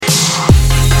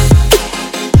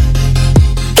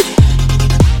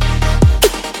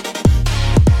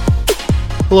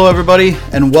Hello everybody,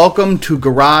 and welcome to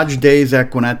Garage Days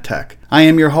at Gwinnett Tech. I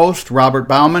am your host, Robert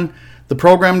Bauman, the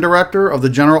Program Director of the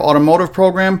General Automotive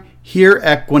Program here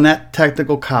at Gwinnett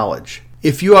Technical College.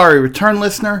 If you are a return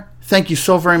listener, thank you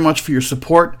so very much for your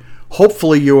support.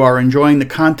 Hopefully you are enjoying the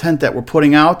content that we're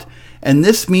putting out, and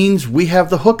this means we have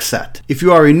the hook set. If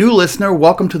you are a new listener,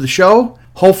 welcome to the show.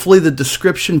 Hopefully the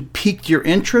description piqued your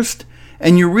interest,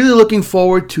 and you're really looking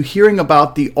forward to hearing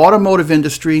about the automotive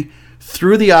industry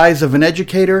through the eyes of an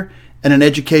educator and an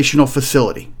educational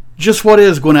facility. Just what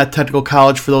is Gwinnett Technical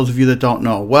College for those of you that don't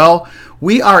know? Well,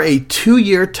 we are a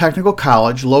 2-year technical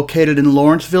college located in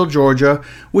Lawrenceville, Georgia,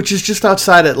 which is just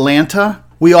outside Atlanta.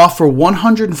 We offer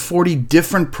 140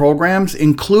 different programs,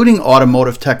 including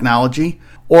automotive technology,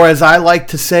 or as I like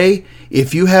to say,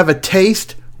 if you have a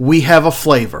taste, we have a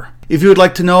flavor. If you would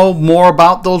like to know more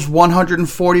about those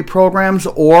 140 programs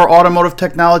or automotive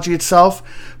technology itself,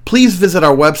 please visit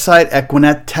our website at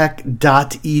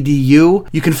gwinnettech.edu.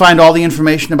 You can find all the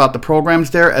information about the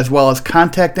programs there, as well as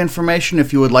contact information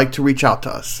if you would like to reach out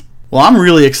to us. Well, I'm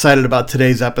really excited about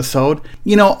today's episode.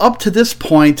 Up to this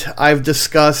point, I've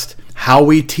discussed how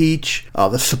we teach,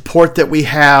 the support that we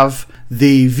have,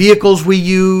 the vehicles we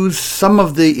use, some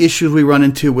of the issues we run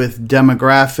into with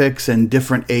demographics and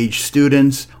different age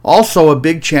students. Also, a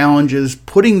big challenge is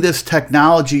putting this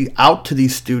technology out to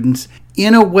these students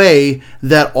in a way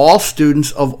that all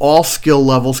students of all skill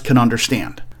levels can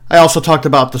understand. I also talked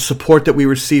about the support that we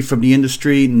receive from the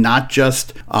industry, not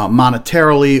just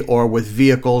monetarily or with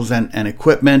vehicles and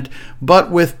equipment,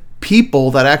 but with people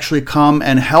that actually come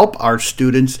and help our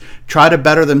students try to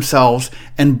better themselves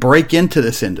and break into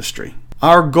this industry.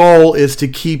 Our goal is to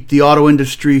keep the auto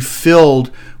industry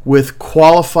filled with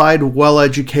qualified,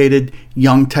 well-educated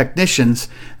young technicians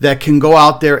that can go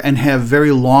out there and have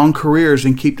very long careers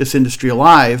and keep this industry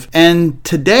alive. And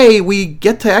today we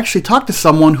get to actually talk to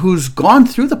someone who's gone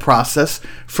through the process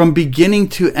from beginning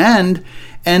to end,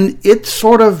 and it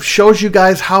sort of shows you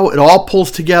guys how it all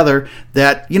pulls together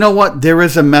that, there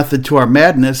is a method to our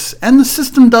madness, and the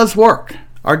system does work.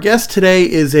 Our guest today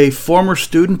is a former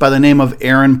student by the name of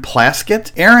Aaron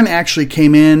Plaskett. Aaron actually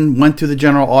came in, went through the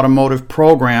General Automotive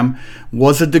Program,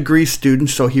 was a degree student,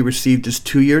 so he received his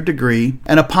 2-year degree.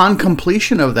 And upon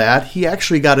completion of that, he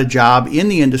actually got a job in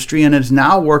the industry and is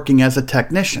now working as a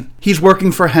technician. He's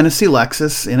working for Hennessy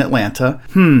Lexus in Atlanta.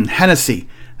 Hennessy.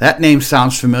 That name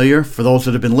sounds familiar. For those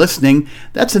that have been listening,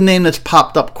 that's a name that's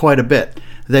popped up quite a bit.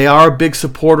 They are a big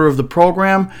supporter of the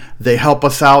program. They help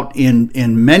us out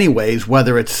in many ways,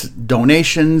 whether it's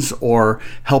donations or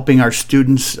helping our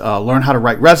students learn how to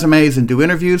write resumes and do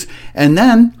interviews, and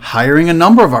then hiring a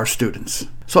number of our students.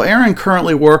 So Aaron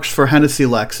currently works for Hennessy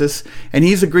Lexus, and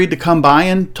he's agreed to come by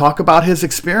and talk about his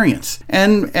experience.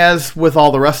 And as with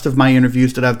all the rest of my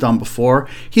interviews that I've done before,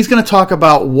 he's going to talk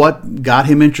about what got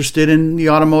him interested in the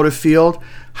automotive field,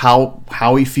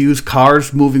 how he views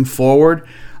cars moving forward.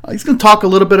 He's going to talk a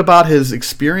little bit about his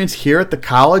experience here at the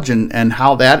college and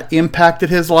how that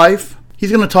impacted his life. He's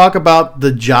going to talk about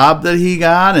the job that he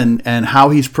got and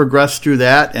how he's progressed through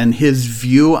that and his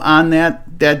view on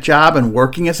that job and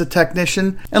working as a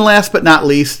technician. And last but not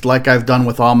least, like I've done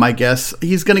with all my guests,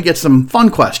 he's going to get some fun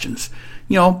questions.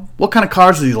 What kind of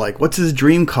cars does he like? What's his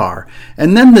dream car?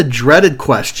 And then the dreaded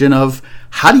question of,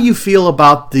 how do you feel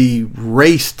about the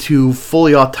race to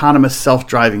fully autonomous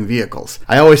self-driving vehicles?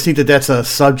 I always think that that's a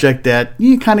subject that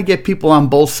you kind of get people on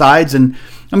both sides, and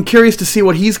I'm curious to see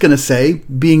what he's going to say,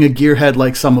 being a gearhead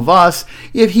like some of us,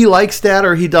 if he likes that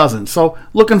or he doesn't. So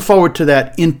looking forward to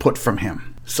that input from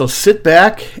him. So sit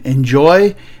back,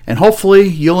 enjoy, and hopefully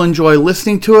you'll enjoy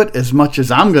listening to it as much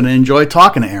as I'm going to enjoy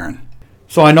talking to Aaron.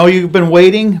 So I know you've been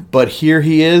waiting, but here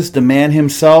he is, the man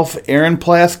himself, Aaron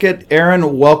Plaskett.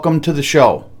 Aaron, welcome to the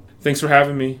show. Thanks for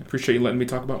having me. Appreciate you letting me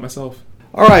talk about myself.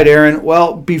 All right, Aaron.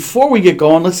 Well, before we get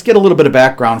going, let's get a little bit of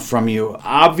background from you.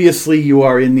 Obviously, you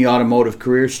are in the automotive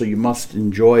career, so you must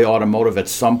enjoy automotive at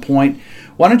some point.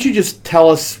 Why don't you just tell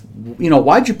us,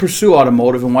 why'd you pursue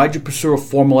automotive and why'd you pursue a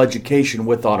formal education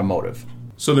with automotive?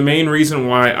 So the main reason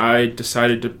why I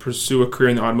decided to pursue a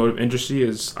career in the automotive industry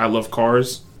is I love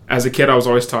cars. As a kid, I was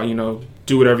always taught,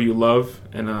 do whatever you love.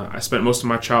 And I spent most of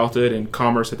my childhood in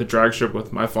Commerce at the drag strip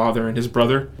with my father and his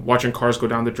brother, watching cars go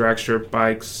down the drag strip,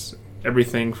 bikes,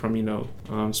 everything from,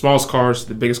 smallest cars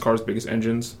to the biggest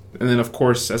engines. And then, of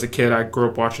course, as a kid, I grew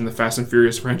up watching the Fast and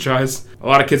Furious franchise. A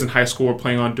lot of kids in high school were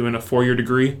planning on doing a 4-year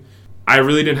degree. I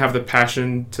really didn't have the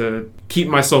passion to keep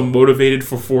myself motivated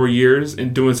for 4 years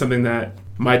in doing something that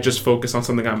might just focus on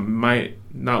something I might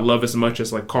not love as much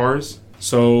as like cars.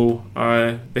 So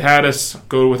they had us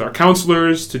go with our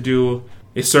counselors to do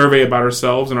a survey about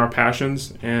ourselves and our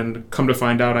passions, and come to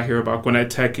find out I hear about Gwinnett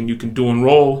Tech and you can dual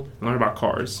enroll and learn about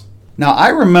cars. Now, I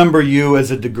remember you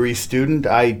as a degree student.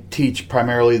 I teach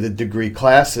primarily the degree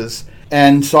classes.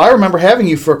 And so I remember having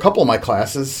you for a couple of my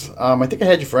classes. I think I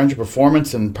had you for engine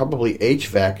performance and probably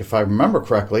HVAC, if I remember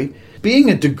correctly. Being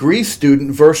a degree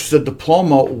student versus a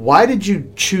diploma, why did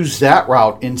you choose that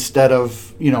route instead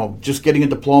of, just getting a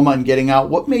diploma and getting out?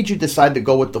 What made you decide to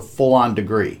go with the full-on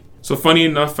degree? So funny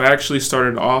enough, I actually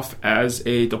started off as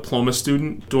a diploma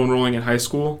student, dual enrolling in high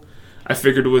school. I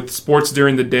figured with sports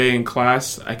during the day in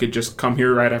class, I could just come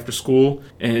here right after school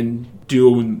and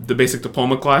do the basic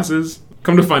diploma classes.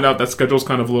 Come to find out that schedule's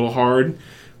kind of a little hard,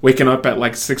 waking up at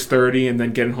like 6:30 and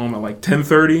then getting home at like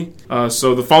 10:30.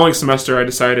 So the following semester, I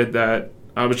decided that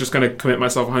I was just going to commit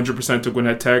myself 100% to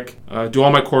Gwinnett Tech, do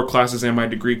all my core classes and my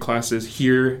degree classes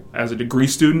here as a degree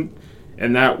student,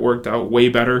 and that worked out way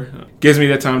better. Gives me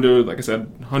that time to, like I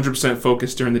said, 100%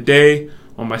 focus during the day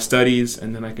on my studies,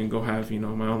 and then I can go have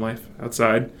my own life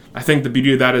outside. I think the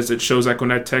beauty of that is it shows that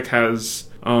Gwinnett Tech has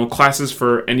classes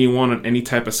for anyone on any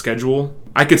type of schedule.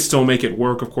 I could still make it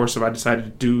work, of course, if I decided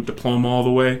to do diploma all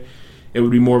the way. It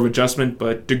would be more of an adjustment,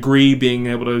 but degree, being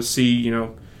able to see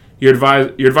your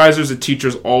advisors and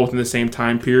teachers all within the same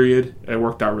time period, it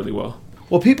worked out really well.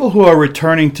 Well, people who are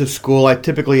returning to school, I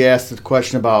typically ask the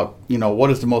question about, what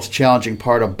is the most challenging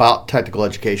part about technical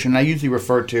education? And I usually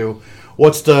refer to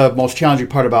what's the most challenging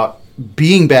part about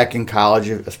being back in college,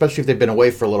 especially if they've been away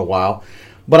for a little while.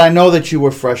 But I know that you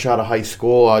were fresh out of high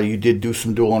school. You did do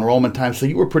some dual enrollment time, so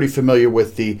you were pretty familiar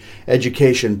with the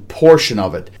education portion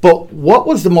of it. But what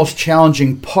was the most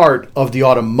challenging part of the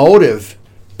automotive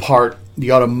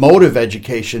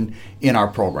education in our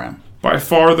program? By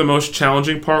far, the most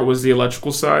challenging part was the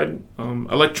electrical side.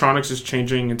 Electronics is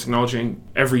changing and technology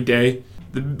every day.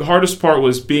 The hardest part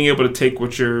was being able to take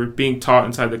what you're being taught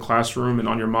inside the classroom and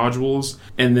on your modules,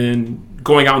 and then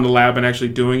going out in the lab and actually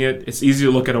doing it. It's easy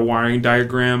to look at a wiring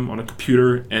diagram on a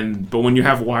computer, but when you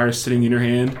have wires sitting in your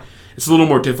hand, it's a little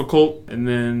more difficult. And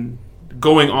then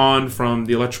going on from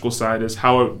the electrical side is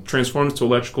how it transforms to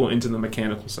electrical into the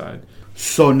mechanical side.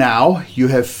 So now you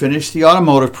have finished the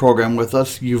automotive program with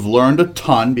us. You've learned a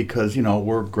ton because,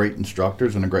 we're great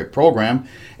instructors and a great program.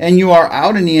 And you are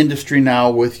out in the industry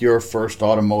now with your first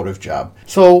automotive job.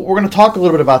 So we're going to talk a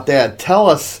little bit about that. Tell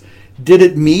us, did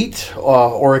it meet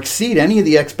or exceed any of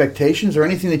the expectations or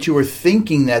anything that you were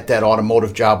thinking that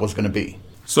automotive job was going to be?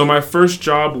 So my first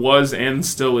job was and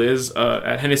still is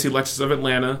at Hennessy Lexus of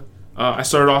Atlanta. I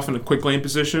started off in a quick lane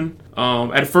position.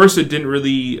 At first, it didn't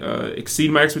really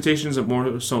exceed my expectations. It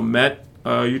more so met.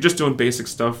 You're just doing basic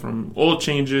stuff from oil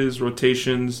changes,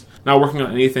 rotations, not working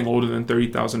on anything older than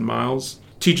 30,000 miles.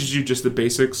 Teaches you just the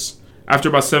basics. After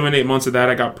about 7-8 months of that,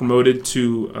 I got promoted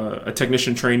to a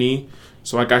technician trainee.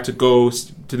 So I got to go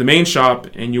to the main shop,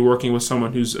 and you're working with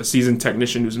someone who's a seasoned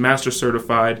technician who's master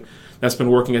certified, that's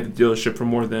been working at the dealership for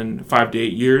more than 5 to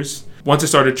 8 years. Once I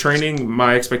started training,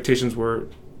 my expectations were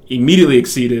immediately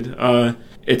exceeded.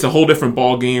 It's a whole different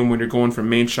ball game when you're going from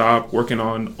main shop, working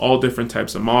on all different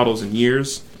types of models and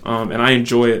years, and I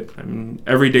enjoy it. I mean,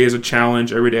 every day is a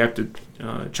challenge. Every day I have to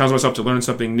challenge myself to learn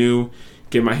something new,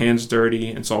 get my hands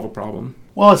dirty, and solve a problem.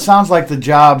 Well, it sounds like the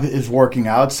job is working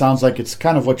out. It sounds like it's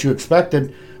kind of what you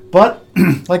expected. But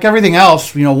like everything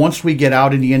else, once we get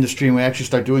out in the industry and we actually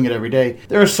start doing it every day,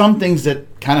 there are some things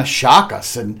that kind of shock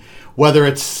us. And whether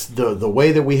it's the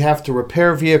way that we have to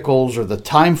repair vehicles or the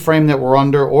time frame that we're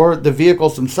under or the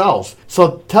vehicles themselves.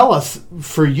 So tell us,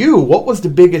 for you, what was the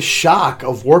biggest shock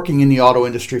of working in the auto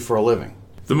industry for a living?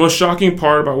 The most shocking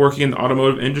part about working in the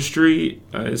automotive industry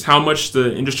is how much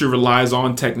the industry relies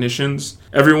on technicians.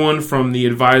 Everyone from the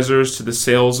advisors to the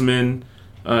salesmen,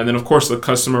 and then of course the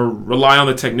customer, rely on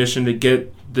the technician to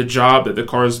get the job that the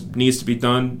car needs to be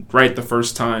done right the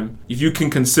first time. If you can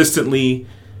consistently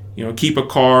keep a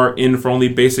car in for only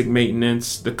basic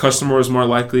maintenance, the customer is more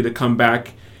likely to come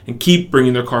back and keep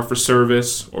bringing their car for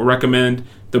service or recommend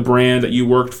the brand that you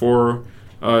worked for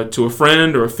to a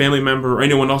friend or a family member or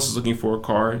anyone else is looking for a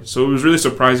car. So it was really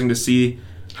surprising to see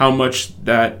how much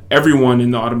that everyone in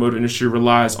the automotive industry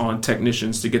relies on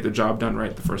technicians to get the job done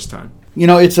right the first time.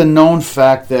 It's a known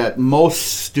fact that most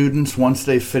students, once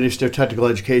they finish their technical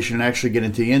education and actually get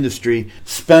into the industry,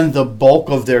 spend the bulk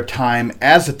of their time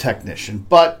as a technician.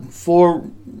 But for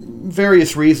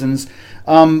various reasons,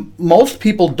 most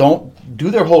people don't do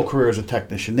their whole career as a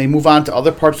technician. They move on to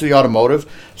other parts of the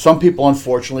automotive. Some people,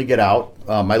 unfortunately, get out.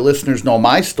 My listeners know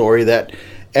my story that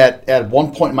at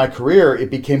one point in my career, it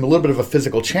became a little bit of a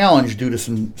physical challenge due to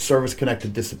some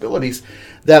service-connected disabilities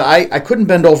that I couldn't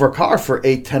bend over a car for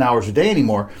 8-10 hours a day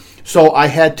anymore. So I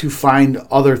had to find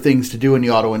other things to do in the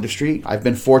auto industry. I've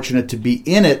been fortunate to be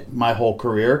in it my whole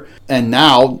career. And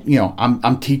now,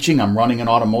 I'm teaching, I'm running an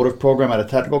automotive program at a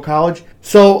technical college.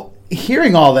 So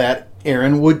hearing all that,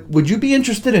 Aaron, would you be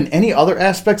interested in any other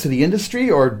aspects of the industry,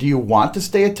 or do you want to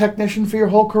stay a technician for your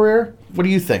whole career? What do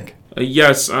you think?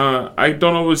 Yes, I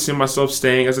don't always see myself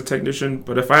staying as a technician,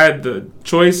 but if I had the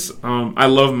choice, I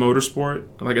love motorsport.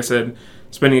 Like I said,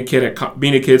 being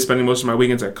a kid, spending most of my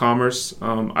weekends at Commerce,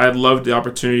 I'd love the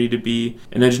opportunity to be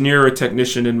an engineer or a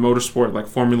technician in motorsport like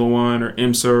Formula One or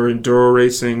IMSA or Enduro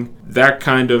racing. That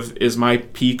kind of is my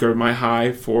peak or my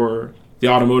high for the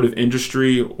automotive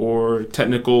industry or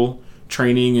technical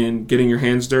training and getting your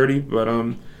hands dirty. But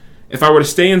if I were to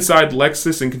stay inside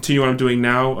Lexus and continue what I'm doing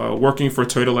now, working for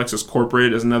Toyota Lexus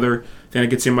Corporate is another thing I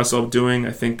could see myself doing.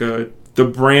 I think the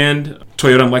brand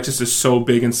Toyota and Lexus is so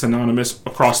big and synonymous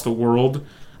across the world.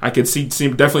 I could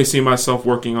definitely see myself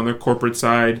working on their corporate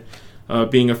side,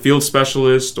 being a field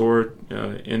specialist or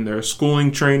in their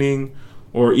schooling training,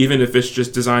 or even if it's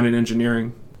just design and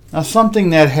engineering. Now,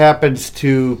 something that happens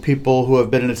to people who have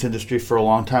been in this industry for a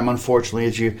long time, unfortunately,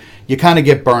 is you kind of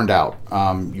get burned out.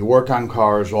 You work on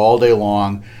cars all day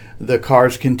long. The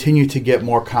cars continue to get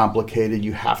more complicated.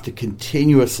 You have to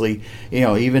continuously,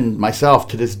 even myself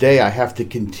to this day, I have to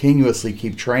continuously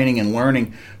keep training and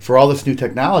learning for all this new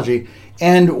technology.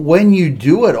 And when you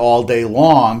do it all day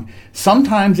long,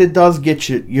 sometimes it does get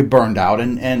you burned out.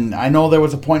 And I know there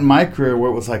was a point in my career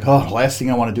where it was like, the last thing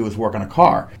I want to do is work on a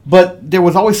car. But there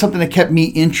was always something that kept me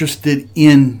interested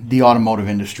in the automotive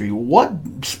industry. What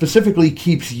specifically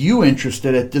keeps you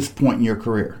interested at this point in your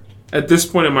career? At this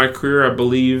point in my career, I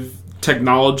believe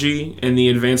technology and the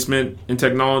advancement in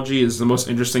technology is the most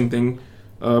interesting thing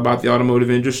about the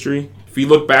automotive industry. If you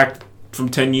look back from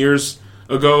 10 years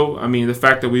ago, the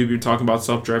fact that we've been talking about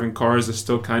self-driving cars is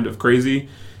still kind of crazy.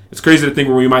 It's crazy to think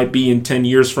where we might be in 10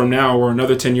 years from now or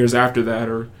another 10 years after that,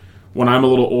 or when I'm a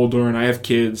little older and I have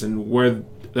kids, and where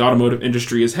the automotive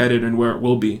industry is headed and where it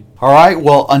will be. All right,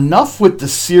 well, enough with the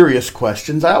serious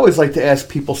questions. I always like to ask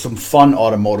people some fun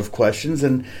automotive questions,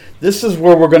 and this is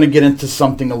where we're going to get into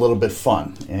something a little bit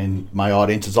fun. And my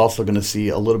audience is also going to see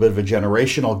a little bit of a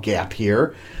generational gap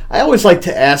here. I always like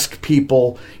to ask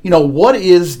people, what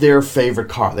is their favorite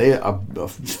car? Are they a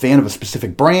fan of a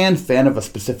specific brand, fan of a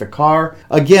specific car?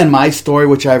 Again, my story,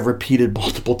 which I've repeated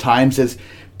multiple times, is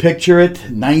picture it,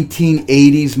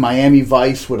 1980s Miami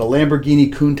Vice with a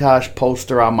Lamborghini Countach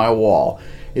poster on my wall.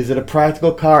 Is it a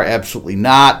practical car? Absolutely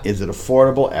not. Is it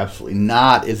affordable? Absolutely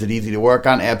not. Is it easy to work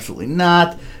on? Absolutely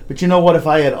not. But you know what? If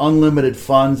I had unlimited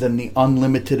funds and the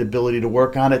unlimited ability to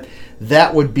work on it,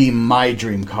 that would be my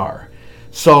dream car.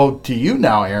 So to you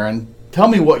now, Aaron, tell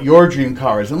me what your dream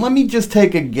car is. And let me just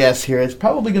take a guess here. It's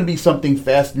probably going to be something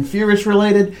Fast and Furious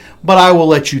related, but I will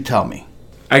let you tell me.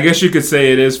 I guess you could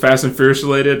say it is Fast and Furious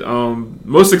related.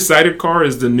 Most excited car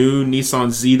is the new Nissan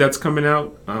Z that's coming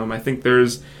out. I think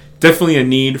there's definitely a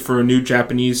need for a new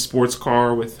Japanese sports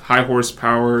car with high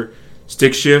horsepower,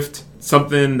 stick shift,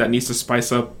 something that needs to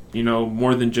spice up,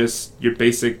 more than just your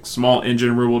basic small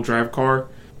engine rear-wheel drive car.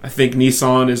 I think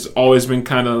Nissan has always been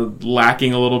kind of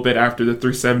lacking a little bit after the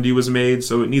 370 was made,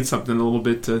 so it needs something a little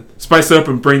bit to spice up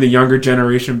and bring the younger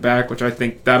generation back, which I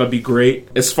think that'll be great.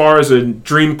 As far as a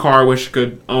dream car I wish I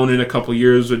could own in a couple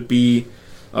years would be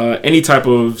any type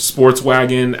of sports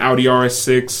wagon, Audi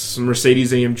RS6,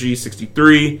 Mercedes AMG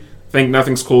 63. I think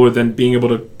nothing's cooler than being able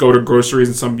to go to groceries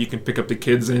and something you can pick up the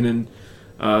kids in, and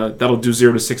that'll do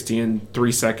 0 to 60 in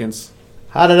 3 seconds.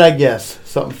 How did I guess?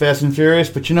 Something Fast and Furious?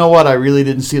 But you know what? I really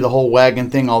didn't see the whole wagon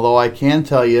thing, although I can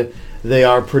tell you they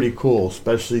are pretty cool,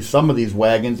 especially some of these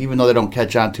wagons, even though they don't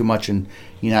catch on too much in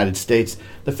the United States.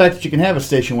 The fact that you can have a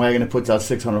station wagon that puts out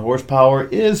 600 horsepower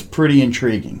is pretty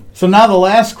intriguing. So now the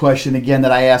last question, again,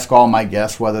 that I ask all my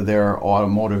guests, whether they're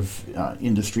automotive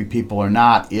industry people or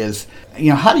not, is,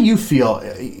 how do you feel?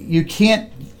 You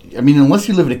can't, unless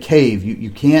you live in a cave, you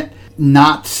can't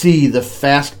not see the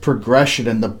fast progression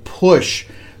and the push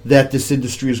that this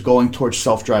industry is going towards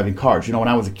self-driving cars. When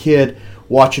I was a kid,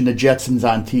 watching the Jetsons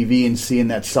on TV and seeing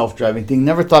that self-driving thing,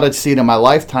 never thought I'd see it in my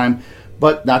lifetime,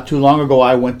 but not too long ago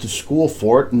I went to school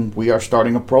for it, and we are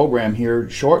starting a program here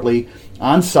shortly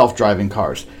on self-driving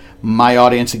cars. My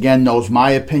audience, again, knows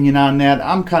my opinion on that.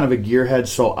 I'm kind of a gearhead,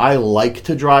 so I like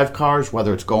to drive cars,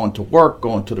 whether it's going to work,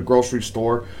 going to the grocery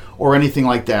store, or anything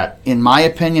like that. In my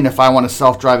opinion, if I want a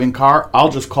self-driving car, I'll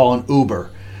just call an Uber.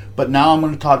 But now I'm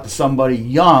going to talk to somebody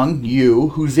young, you,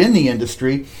 who's in the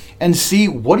industry, and see,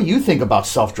 what do you think about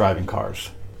self-driving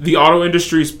cars? The auto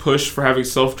industry's push for having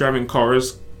self-driving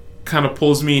cars kind of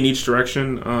pulls me in each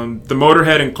direction. The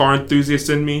motorhead and car enthusiast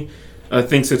in me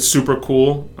thinks it's super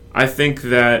cool. I think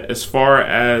that as far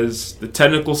as the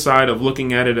technical side of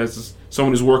looking at it as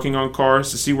someone who's working on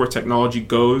cars to see where technology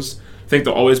goes, I think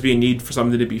there'll always be a need for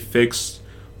something to be fixed.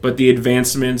 But the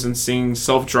advancements and seeing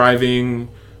self-driving,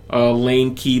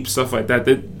 lane keep, stuff like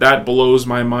that blows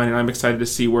my mind, and I'm excited to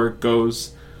see where it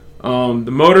goes. The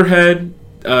Motorhead,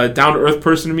 down-to-earth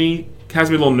person to me, has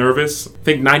me a little nervous. I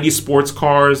think 90s sports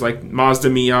cars like Mazda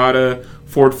Miata,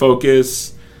 Ford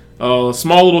Focus,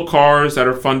 small little cars that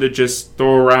are fun to just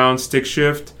throw around, stick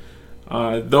shift.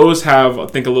 Those have, I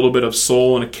think, a little bit of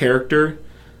soul and a character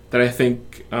that I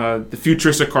think the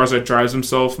futuristic cars that drives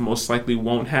themselves most likely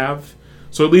won't have.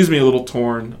 So it leaves me a little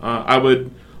torn. I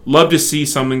would love to see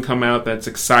something come out that's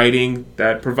exciting,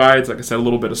 that provides, like I said, a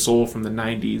little bit of soul from the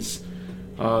 90s.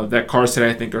 That cars today,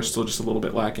 I think, are still just a little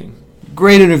bit lacking.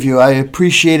 Great interview. I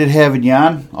appreciated having you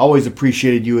on. Always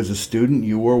appreciated you as a student.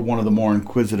 You were one of the more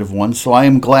inquisitive ones. So I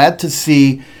am glad to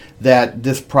see that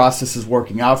this process is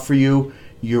working out for you.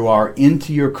 You are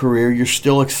into your career. You're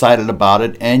still excited about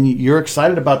it. And you're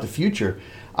excited about the future.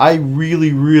 I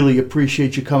really, really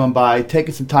appreciate you coming by,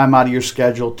 taking some time out of your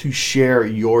schedule to share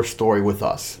your story with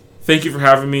us. Thank you for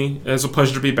having me. It's a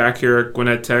pleasure to be back here at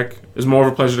Gwinnett Tech. It's more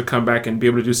of a pleasure to come back and be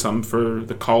able to do something for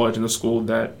the college and the school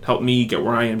that helped me get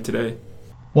where I am today.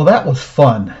 Well, that was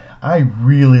fun. I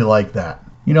really like that.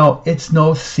 You know, it's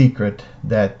no secret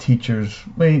that teachers,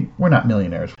 we're not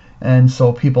millionaires. And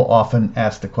so people often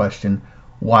ask the question,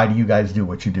 why do you guys do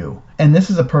what you do? And this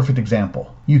is a perfect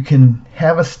example. You can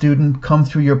have a student come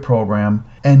through your program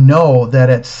and know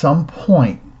that at some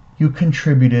point you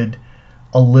contributed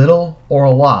a little or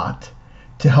a lot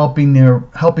to helping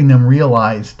them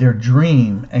realize their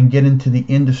dream and get into the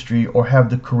industry or have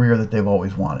the career that they've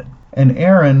always wanted. And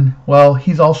Aaron, well,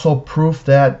 he's also proof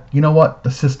that, you know what,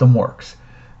 the system works.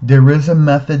 There is a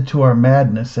method to our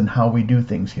madness and how we do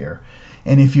things here.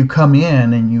 And if you come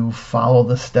in and you follow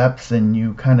the steps and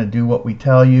you kind of do what we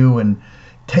tell you and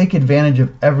take advantage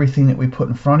of everything that we put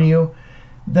in front of you,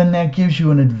 then that gives you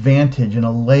an advantage and a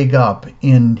leg up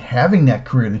in having that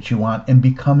career that you want and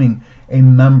becoming a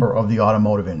member of the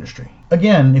automotive industry.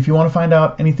 Again, if you want to find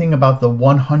out anything about the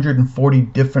 140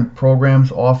 different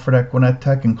programs offered at Gwinnett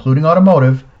Tech, including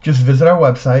automotive, just visit our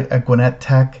website at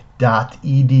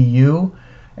gwinnettech.edu,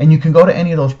 and you can go to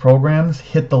any of those programs,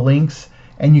 hit the links,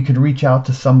 and you can reach out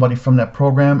to somebody from that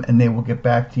program, and they will get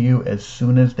back to you as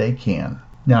soon as they can.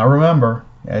 Now remember,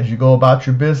 as you go about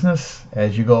your business,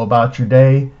 as you go about your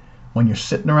day, when you're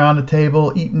sitting around a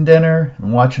table eating dinner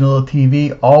and watching a little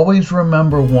TV, always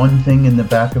remember one thing in the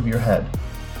back of your head.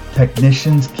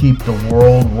 Technicians keep the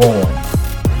world rolling.